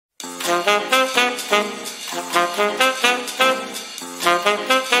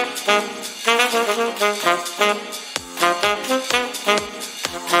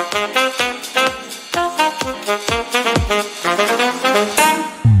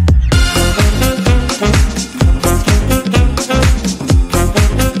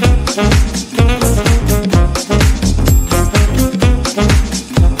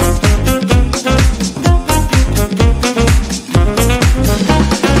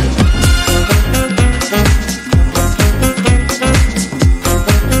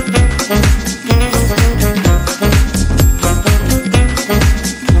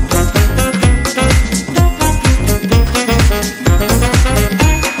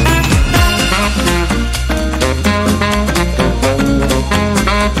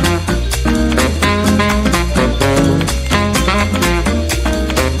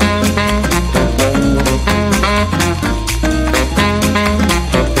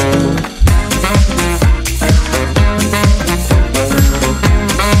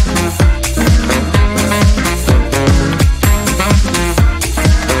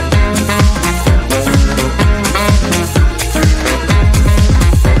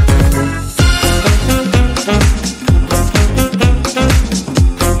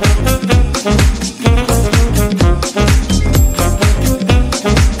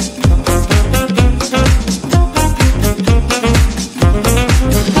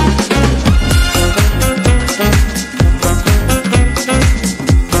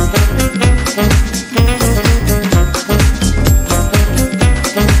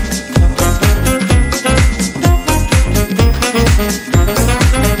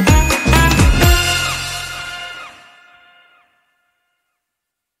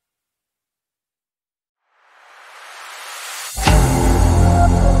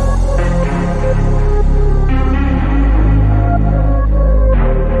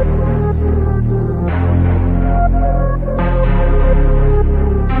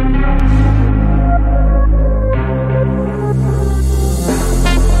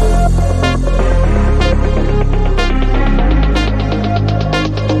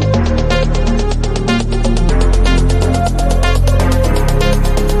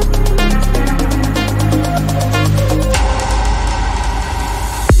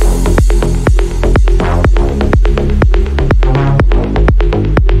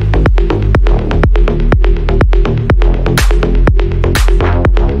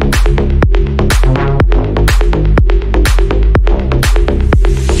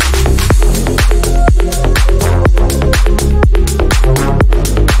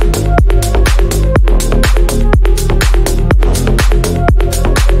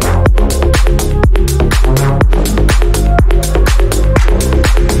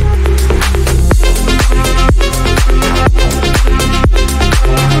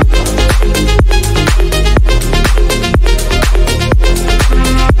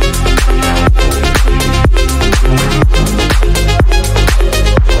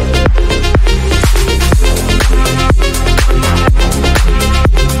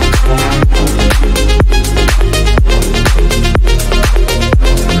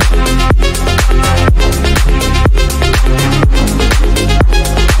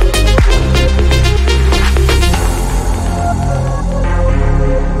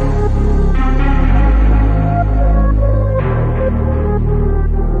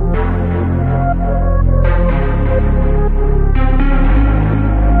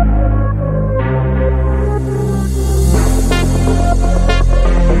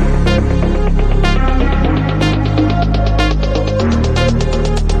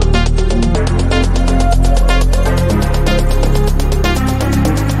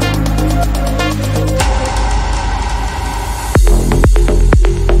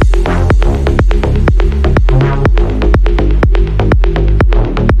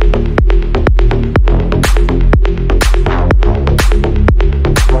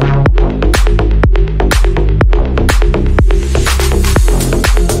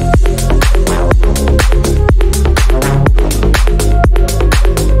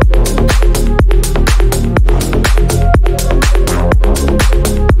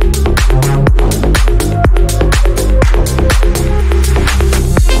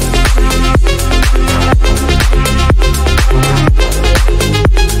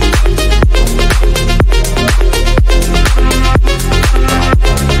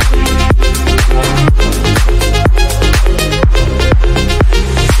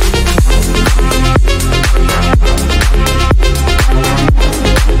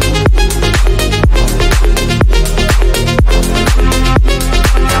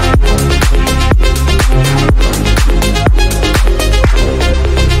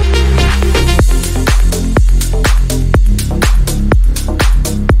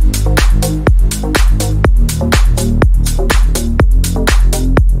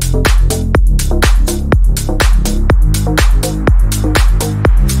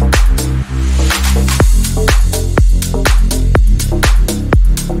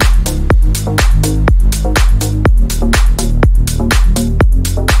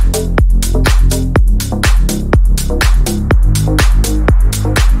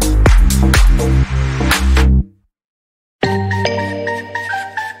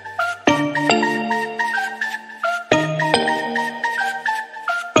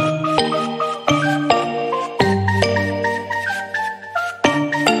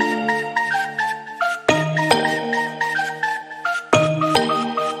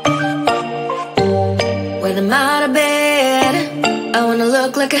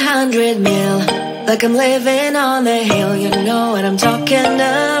like 100 mil, like I'm living on the hill. You know what I'm talking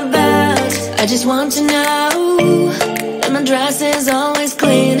about. I just want to know that my dress is always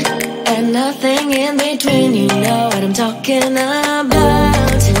clean and nothing in between. You know what I'm talking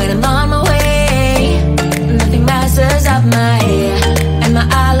about. When I'm on my way, nothing messes up my hair, and my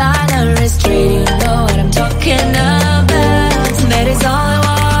eyeliner is straight. You know what I'm talking about. That is all I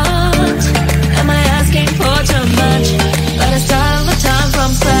want. Am I asking for too much? But I start all the time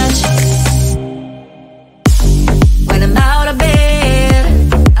from scratch. When I'm out of bed,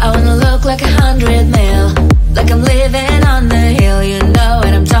 I wanna look like 100 mil, like I'm living on the hill. You know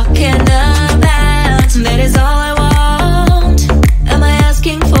what I'm talking about. That is all I want. Am I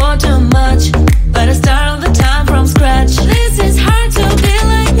asking for too much? But I start all the time from scratch. This is hard.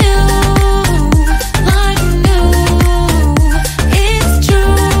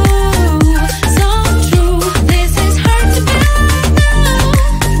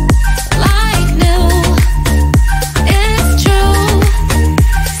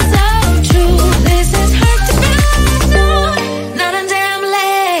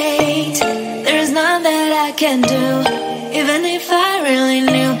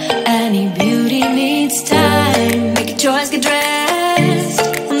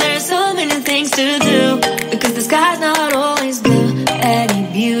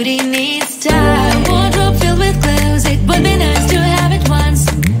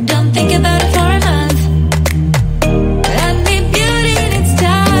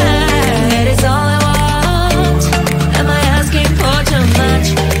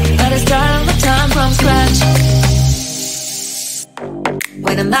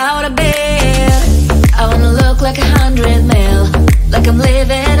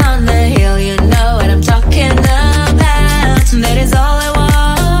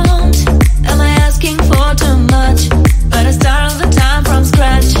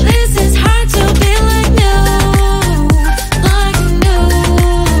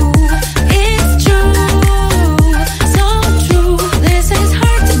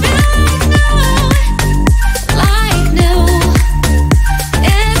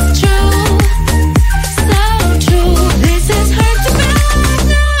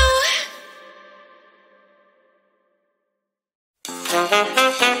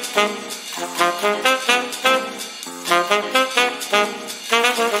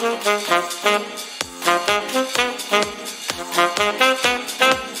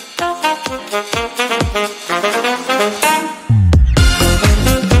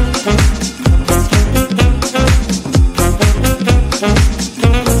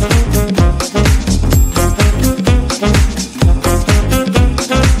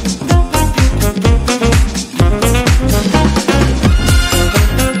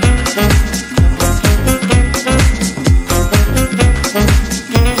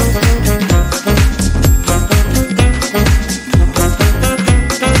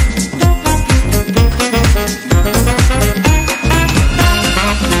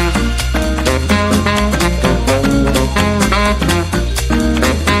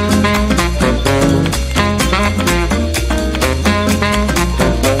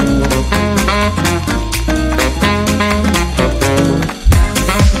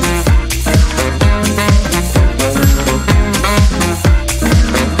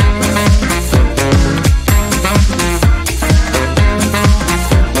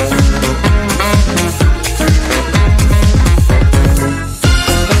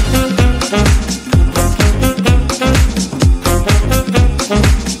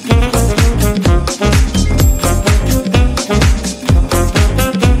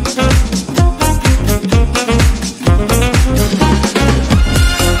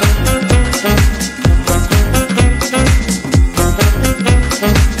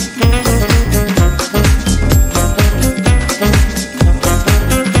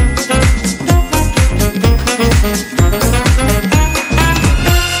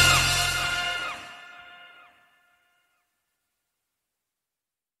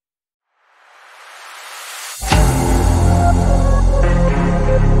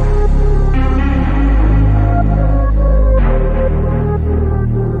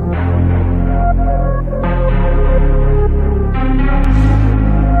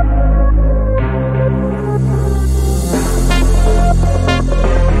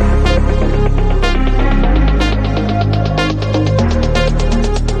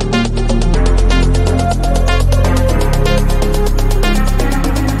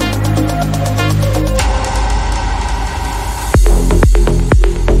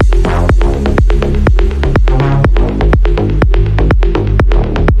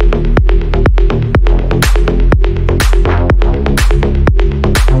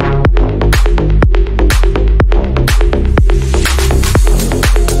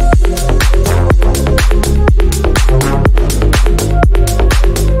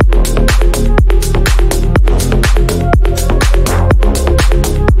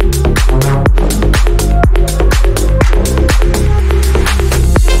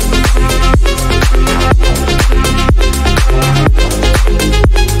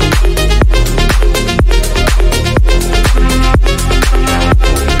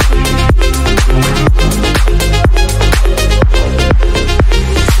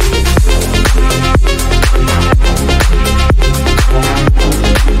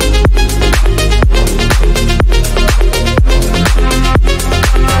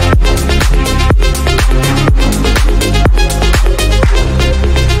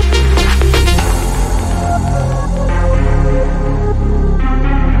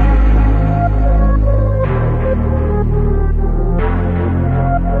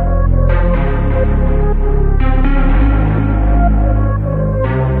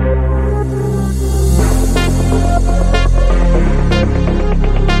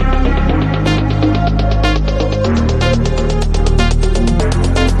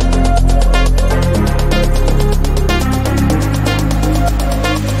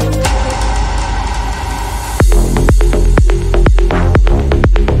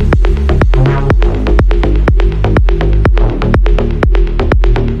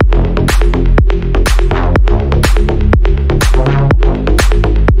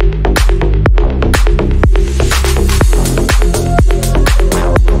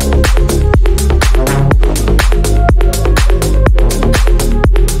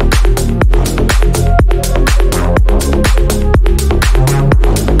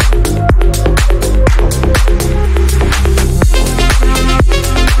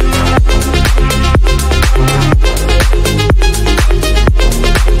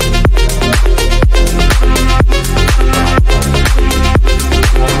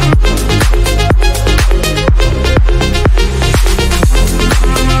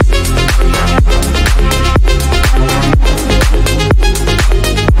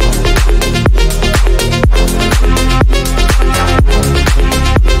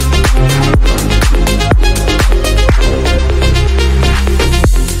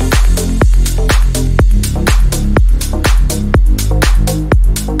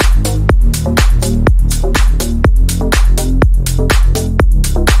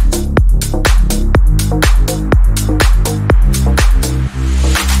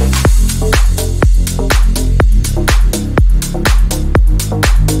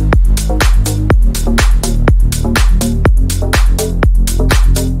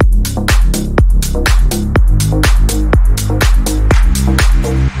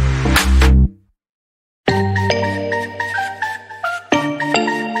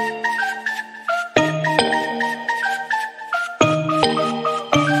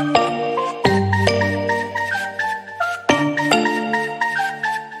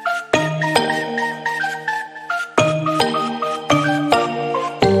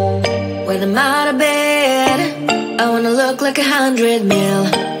 good meal,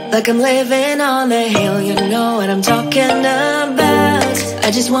 like I'm living on the hill. You know what I'm talking about.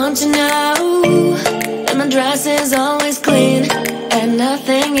 I just want to know that my dress is always clean and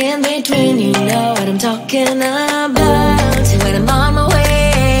nothing in between. You know what I'm talking about.